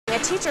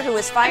teacher who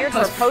was fired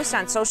for a post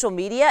on social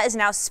media is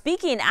now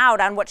speaking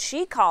out on what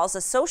she calls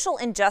a social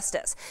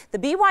injustice. The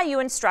BYU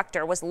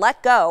instructor was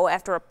let go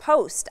after a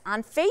post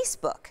on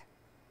Facebook.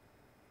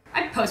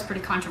 I post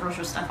pretty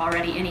controversial stuff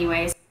already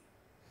anyways.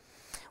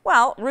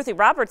 Well, Ruthie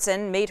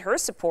Robertson made her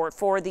support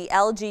for the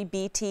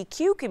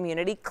LGBTQ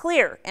community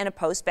clear in a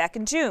post back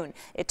in June.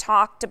 It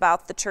talked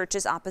about the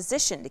church's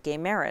opposition to gay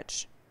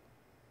marriage.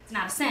 It's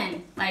not a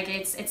sin. Like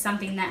it's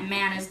something that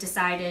man has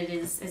decided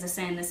is a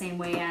sin, the same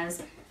way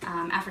as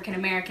African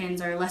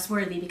Americans are less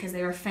worthy because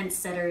they were fence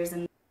sitters.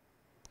 And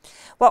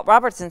well,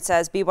 Robertson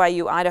says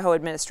BYU-Idaho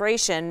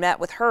administration met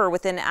with her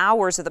within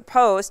hours of the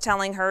post,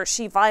 telling her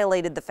she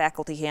violated the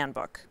faculty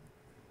handbook.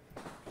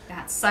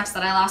 That sucks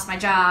that I lost my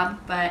job,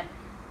 but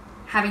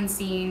having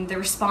seen the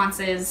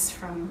responses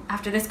from,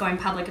 after this going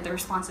public, the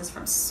responses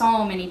from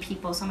so many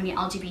people, so many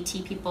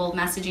LGBT people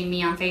messaging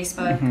me on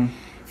Facebook,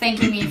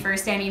 thanking me for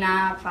standing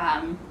up,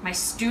 my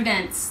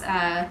students,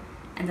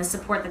 and the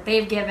support that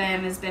they've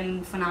given has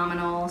been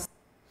phenomenal.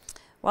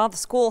 Well, the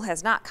school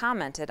has not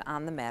commented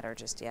on the matter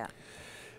just yet.